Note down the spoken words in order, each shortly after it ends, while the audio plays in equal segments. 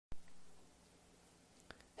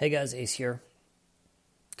Hey guys, Ace here.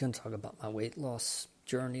 Gonna talk about my weight loss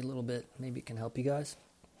journey a little bit. Maybe it can help you guys.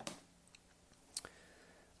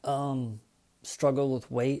 Struggled with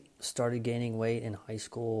weight. Started gaining weight in high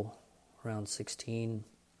school, around 16.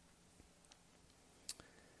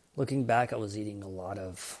 Looking back, I was eating a lot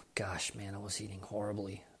of. Gosh, man, I was eating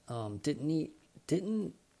horribly.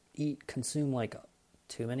 Didn't consume like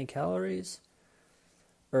too many calories,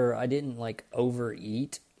 or I didn't like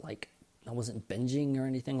overeat. Like I wasn't binging or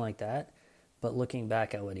anything like that. But looking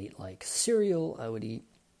back, I would eat like cereal. I would eat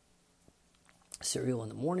cereal in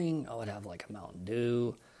the morning. I would have like a Mountain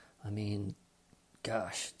Dew. I mean,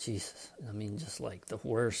 gosh, Jesus. I mean, just like the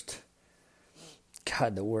worst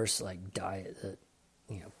like diet that,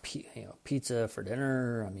 pizza for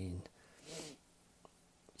dinner. I mean,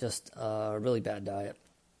 just a really bad diet.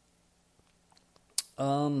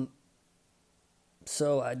 So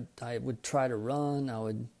I would try to run. I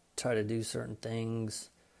would try to do certain things,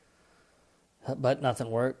 but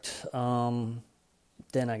nothing worked. Then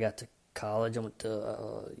I got to college. I went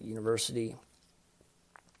to university,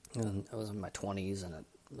 and I was in my 20s, and it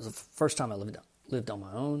was the first time I lived on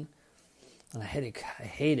my own. And I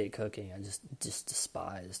hated cooking. I just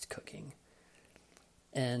despised cooking.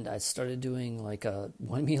 And I started doing like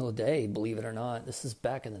one meal a day, believe it or not. This is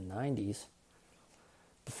back in the 90s,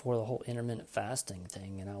 before the whole intermittent fasting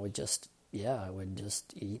thing. And I would just eat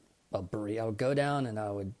a burrito. I would go down and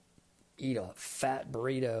I would eat a fat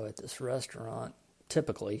burrito at this restaurant,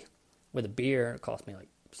 typically, with a beer. It cost me like,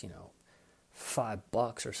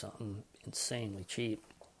 $5 or something, insanely cheap.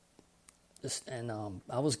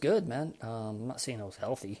 I was good, man. I'm not saying I was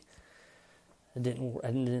healthy. I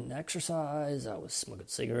didn't exercise. I was smoking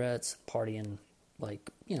cigarettes, partying,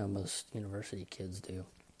 like most university kids do.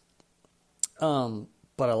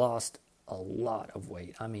 But I lost a lot of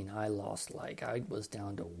weight. I mean, I was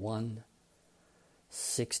down to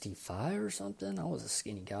 165 or something. I was a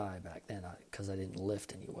skinny guy back then because I didn't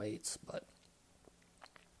lift any weights. But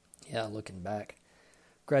yeah, looking back,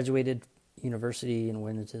 graduated university and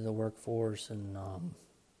went into the workforce, and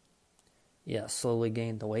slowly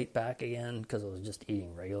gained the weight back again because I was just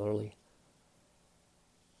eating regularly.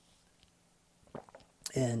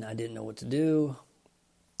 And I didn't know what to do.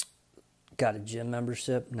 Got a gym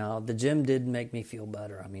membership. Now, the gym did make me feel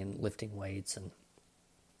better. I mean, lifting weights and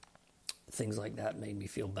things like that made me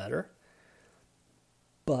feel better.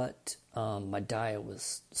 But my diet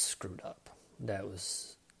was screwed up. I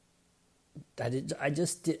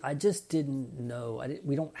just didn't know. I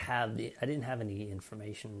didn't have any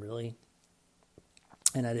information really,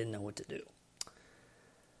 and I didn't know what to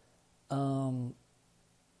do.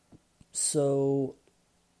 So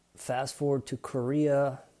fast forward to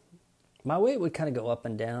Korea. My weight would kind of go up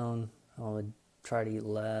and down. I would try to eat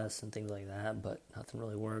less and things like that, but nothing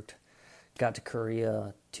really worked. Got to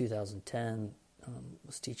Korea 2010,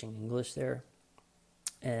 was teaching English there,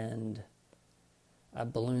 and I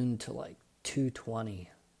ballooned to like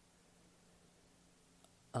 220.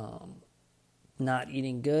 Not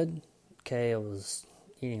eating good. Okay, I was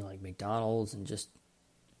eating like McDonald's and just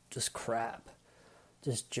crap,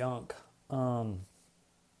 just junk.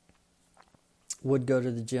 Would go to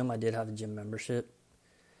the gym. I did have a gym membership.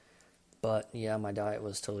 But yeah, my diet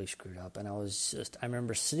was totally screwed up. And I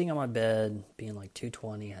remember sitting on my bed, being like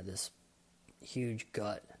 220, had this huge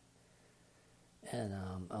gut. And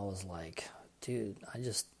I was like, dude, I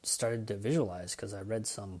just started to visualize because I read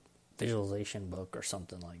some visualization book or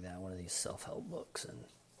something like that, one of these self-help books. And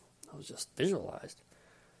I was just visualized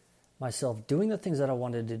myself doing the things that I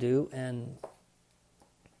wanted to do and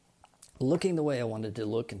looking the way I wanted to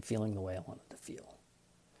look and feeling the way I wanted to feel.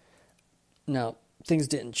 Now, things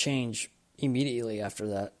didn't change immediately after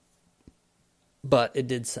that, but it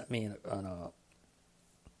did set me on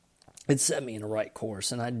a right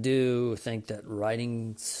course. And I do think that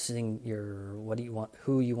setting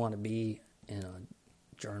who you want to be in a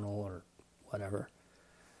journal or whatever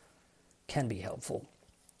can be helpful.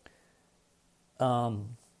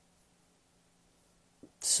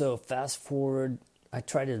 So fast forward, I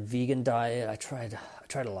tried a vegan diet. I tried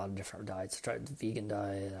a lot of different diets. I tried the vegan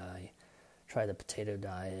diet. I tried the potato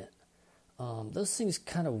diet. Those things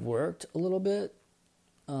kind of worked a little bit,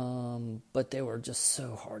 but they were just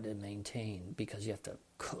so hard to maintain because you have to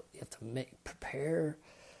cook, you have to prepare,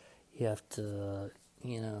 you have to,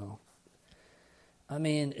 I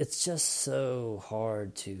mean, it's just so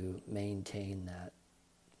hard to maintain that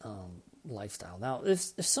lifestyle. Now,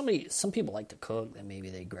 if some people like to cook, then maybe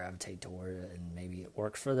they gravitate toward it and maybe it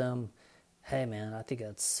works for them. Hey man, I think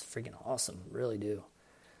that's freaking awesome. Really do.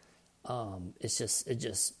 It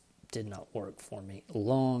just did not work for me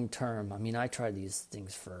long term. I mean, I tried these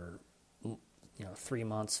things for, 3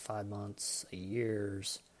 months, 5 months, a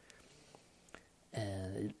years,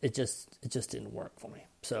 and it just didn't work for me.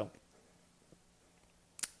 So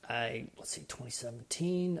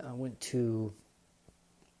 2017,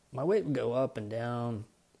 my weight would go up and down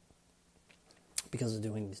because of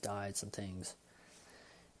doing these diets and things.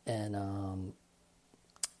 And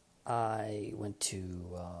I went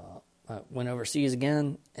overseas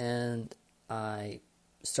again, and I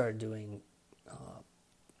started doing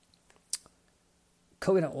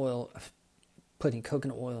coconut oil, putting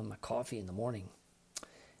coconut oil in my coffee in the morning.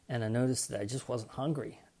 And I noticed that I just wasn't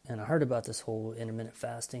hungry. And I heard about this whole intermittent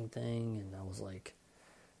fasting thing, and I was like,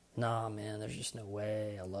 nah, man, there's just no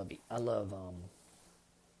way. I love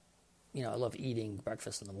eating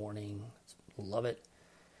breakfast in the morning. Love it.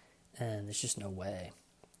 And there's just no way.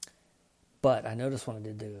 But I noticed when I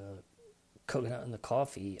did the coconut oil in the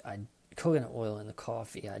coffee,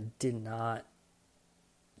 I did not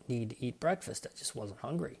need to eat breakfast. I just wasn't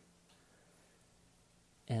hungry.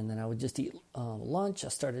 And then I would just eat lunch. I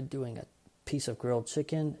started doing a piece of grilled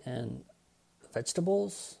chicken and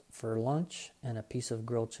vegetables for lunch, and a piece of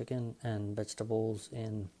grilled chicken and vegetables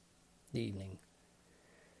in the evening.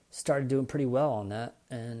 Started doing pretty well on that,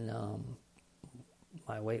 and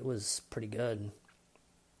my weight was pretty good.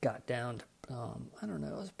 Got down to, I don't know,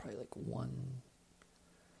 it was probably like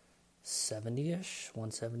 170-ish,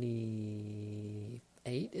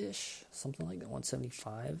 178-ish, something like that,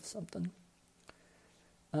 175 something.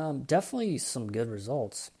 Definitely some good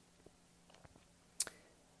results.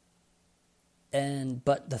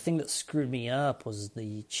 But the thing that screwed me up was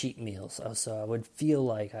the cheat meals. So I would feel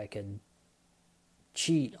like I could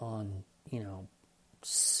cheat on,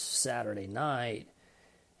 Saturday night,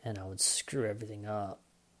 and I would screw everything up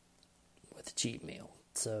with a cheat meal.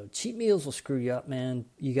 So cheat meals will screw you up, man.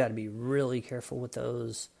 You got to be really careful with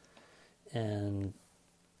those, and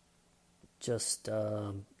just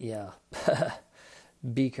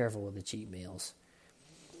be careful with the cheat meals.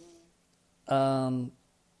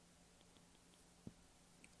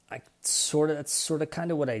 That's sort of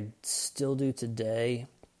kind of what I still do today.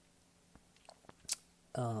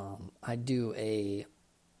 I do a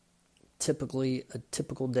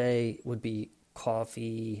typical day would be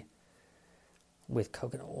coffee with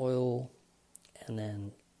coconut oil, and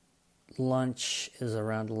then lunch is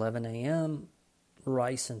around 11 a.m.,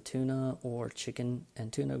 rice and tuna, or chicken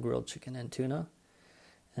and tuna, grilled chicken and tuna.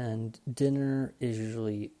 And dinner is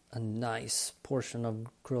usually a nice portion of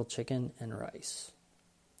grilled chicken and rice.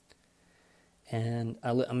 And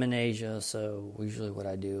I'm in Asia, so usually what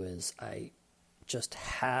I do is I just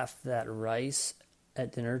half that rice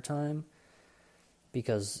at dinner time,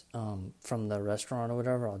 because from the restaurant or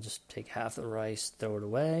whatever, I'll just take half the rice, throw it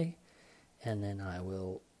away, and then I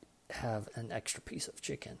will have an extra piece of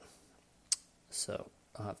chicken. So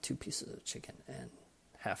I'll have 2 pieces of chicken and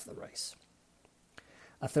half the rice.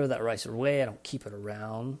 I throw that rice away. I don't keep it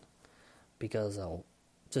around because I'll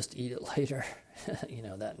just eat it later,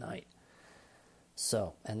 that night.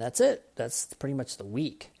 So, and that's it. That's pretty much the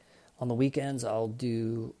week. On the weekends, I'll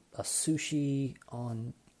do a sushi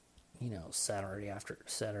on, Saturday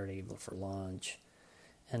for lunch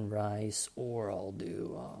and rice, or I'll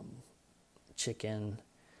do chicken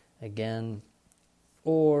again,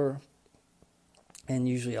 and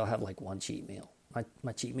usually I'll have like one cheat meal.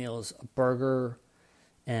 My cheat meal is a burger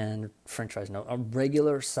and French fries. No, a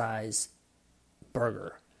regular size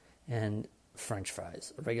burger and French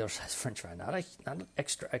fries. A regular size French fry, not an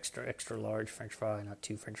extra large French fry, not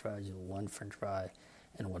 2 French fries, 1 French fry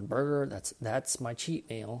and 1 burger. That's my cheat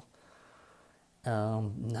meal.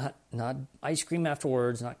 Not ice cream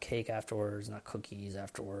afterwards, not cake afterwards, not cookies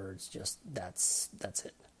afterwards. Just that's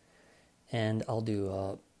it. And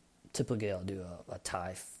typically I'll do a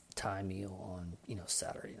Thai meal on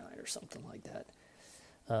Saturday night or something like that.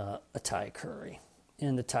 A Thai curry,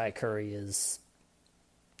 and the Thai curry is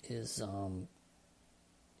it's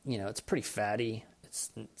pretty fatty.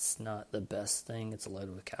 It's not the best thing. It's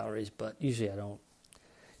loaded with calories, but usually I don't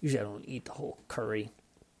eat the whole curry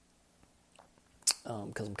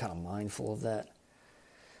because I'm kind of mindful of that.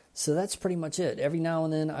 So that's pretty much it. Every now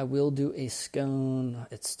and then I will do a scone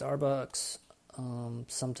at Starbucks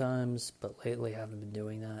sometimes, but lately I haven't been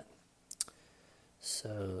doing that.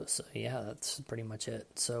 So yeah, that's pretty much it.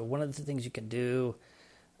 So one of the things you can do,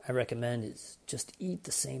 I recommend, is just eat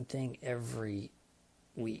the same thing every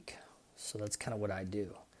week. So that's kind of what I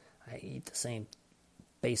do. I eat the same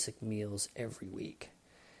basic meals every week.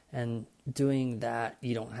 And doing that,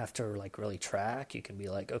 you don't have to really track. You can be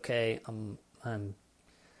like, okay, I'm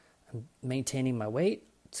maintaining my weight.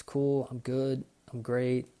 It's cool. I'm good. I'm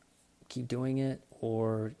great. Keep doing it.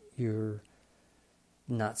 Or you're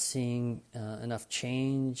not seeing enough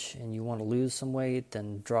change and you want to lose some weight,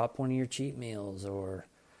 then drop one of your cheat meals, or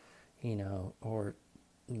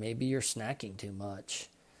maybe you're snacking too much.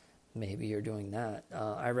 Maybe you're doing that.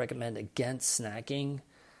 I recommend against snacking.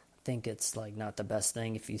 I think it's like not the best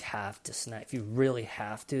thing if you have to snack. If you really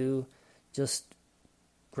have to, just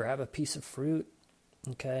grab a piece of fruit,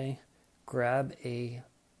 okay? Grab a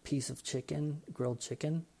piece of chicken, grilled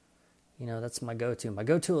chicken. That's my go-to. My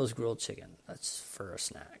go-to is grilled chicken. That's for a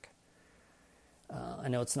snack. I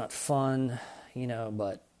know it's not fun,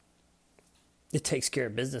 but it takes care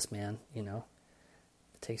of business, man, It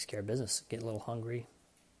takes care of business. Get a little hungry.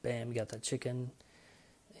 Bam, you got that chicken.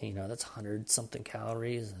 That's 100-something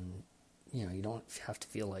calories, and, you don't have to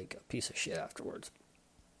feel like a piece of shit afterwards.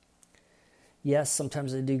 Yes,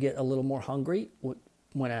 sometimes I do get a little more hungry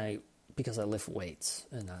because I lift weights,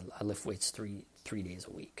 and I lift weights three days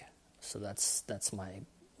a week. So that's my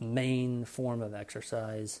main form of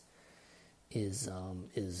exercise is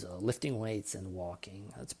lifting weights and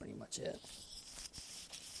walking. That's pretty much it.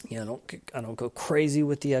 I don't go crazy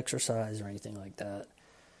with the exercise or anything like that.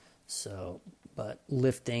 So, but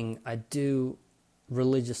lifting, I do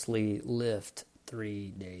religiously lift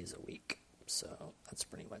 3 days a week. So that's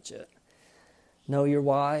pretty much it. Know your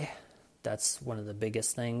why. That's one of the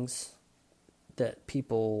biggest things that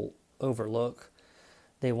people overlook.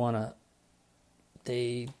 They want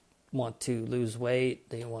to lose weight.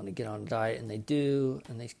 They want to get on a diet, and they do,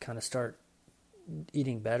 and they kind of start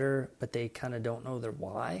eating better, but they kind of don't know their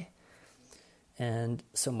why. And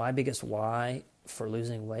so my biggest why for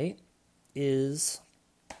losing weight is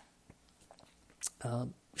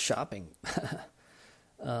shopping.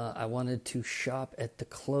 I wanted to shop at the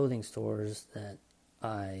clothing stores that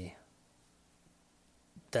I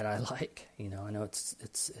like. I know it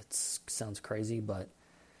sounds crazy, but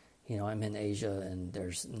I'm in Asia and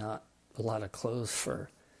there's not a lot of clothes for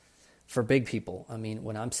big people. I mean,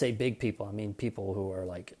 when I say big people, I mean people who are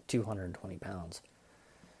like 220 pounds.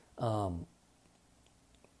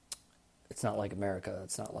 It's not like America.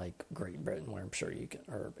 It's not like Great Britain, where I'm sure you can,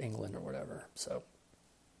 or England or whatever. So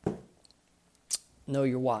know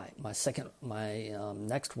your why. My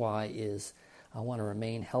next why is I want to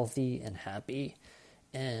remain healthy and happy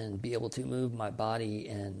and be able to move my body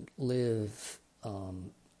and live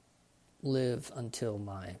until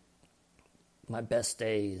my best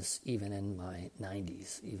days, even in my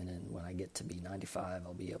 90s, when I get to be 95,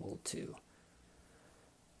 I'll be able to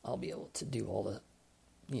do all the,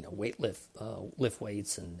 lift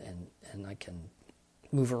weights and I can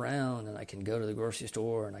move around and I can go to the grocery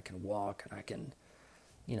store and I can walk and I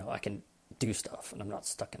can do stuff and I'm not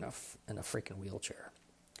stuck in a freaking wheelchair.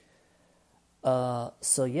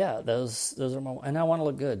 So yeah, those are my, and I want to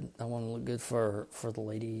look good. I want to look good for the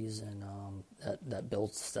ladies, and that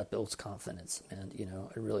builds confidence, and it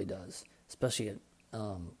really does, especially at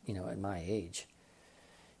at my age.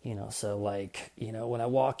 So like when I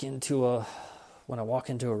walk into a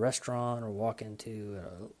restaurant or walk into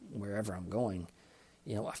wherever I'm going,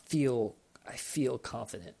 I feel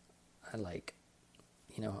confident. I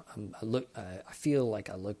feel like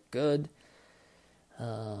I look good.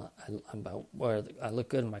 I look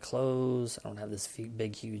good in my clothes. I don't have this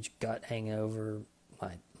big, huge gut hanging over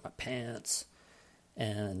my pants.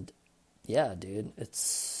 And yeah, dude,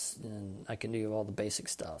 and I can do all the basic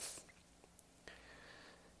stuff.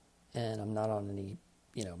 And I'm not on any,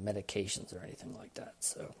 medications or anything like that.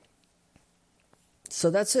 So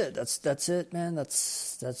that's it. That's it, man.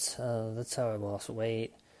 That's how I lost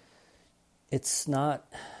weight. It's not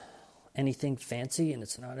anything fancy, and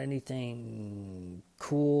it's not anything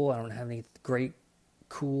cool. I don't have any great,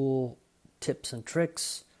 cool tips and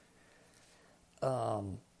tricks.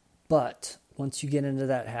 But once you get into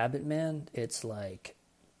that habit, man, it's like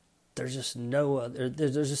there's just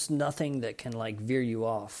nothing that can like veer you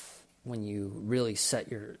off when you really set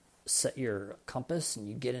your compass and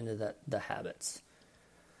you get into the habits.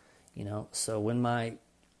 So when my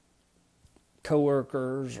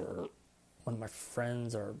coworkers or when my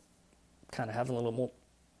friends are kind of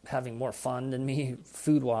having more fun than me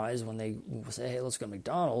food-wise, when they say, hey, let's go to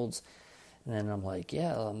McDonald's, and then I'm like,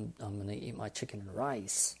 yeah, I'm going to eat my chicken and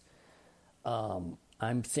rice. I'm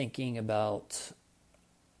thinking about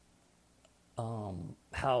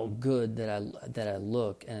how good that I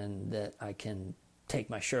look, and that I can take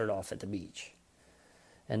my shirt off at the beach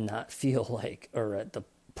and not feel like, or at the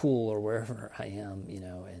pool or wherever I am,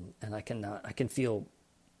 and I can feel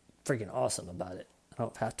freaking awesome about it. I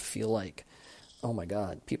don't have to feel like, oh my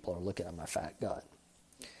God, people are looking at my fat gut.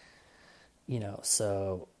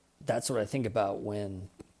 So that's what I think about when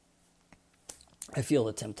I feel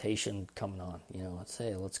the temptation coming on. Let's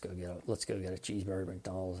say let's go get a cheeseburger at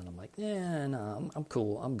McDonald's, and I'm like, yeah, no, I'm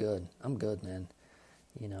cool. I'm good, man.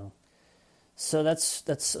 So that's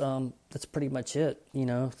pretty much it.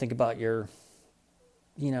 Think about your,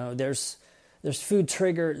 there's food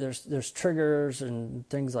there's triggers and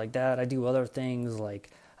things like that. I do other things like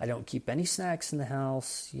I don't keep any snacks in the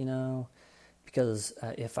house, because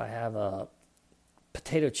if I have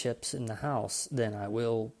potato chips in the house, then I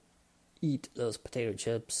will eat those potato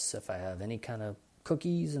chips. If I have any kind of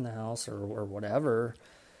cookies in the house or whatever,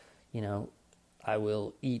 I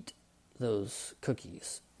will eat those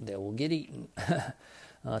cookies. They will get eaten.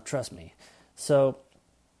 Trust me. So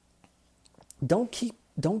don't keep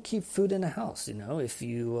food in the house. If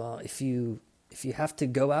you have to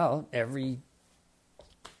go out every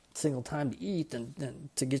single time to eat, then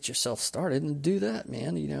to get yourself started, and do that,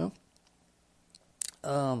 man.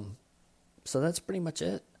 So that's pretty much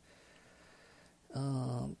it.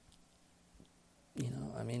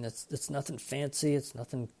 It's nothing fancy. It's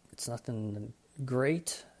nothing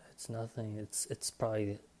great. It's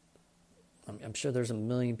probably, I'm sure there's a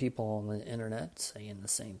million people on the internet saying the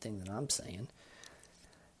same thing that I'm saying.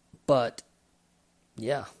 But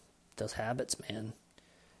yeah, those habits, man.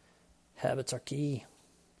 Habits are key.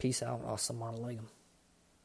 Peace out. Assalamu alaikum.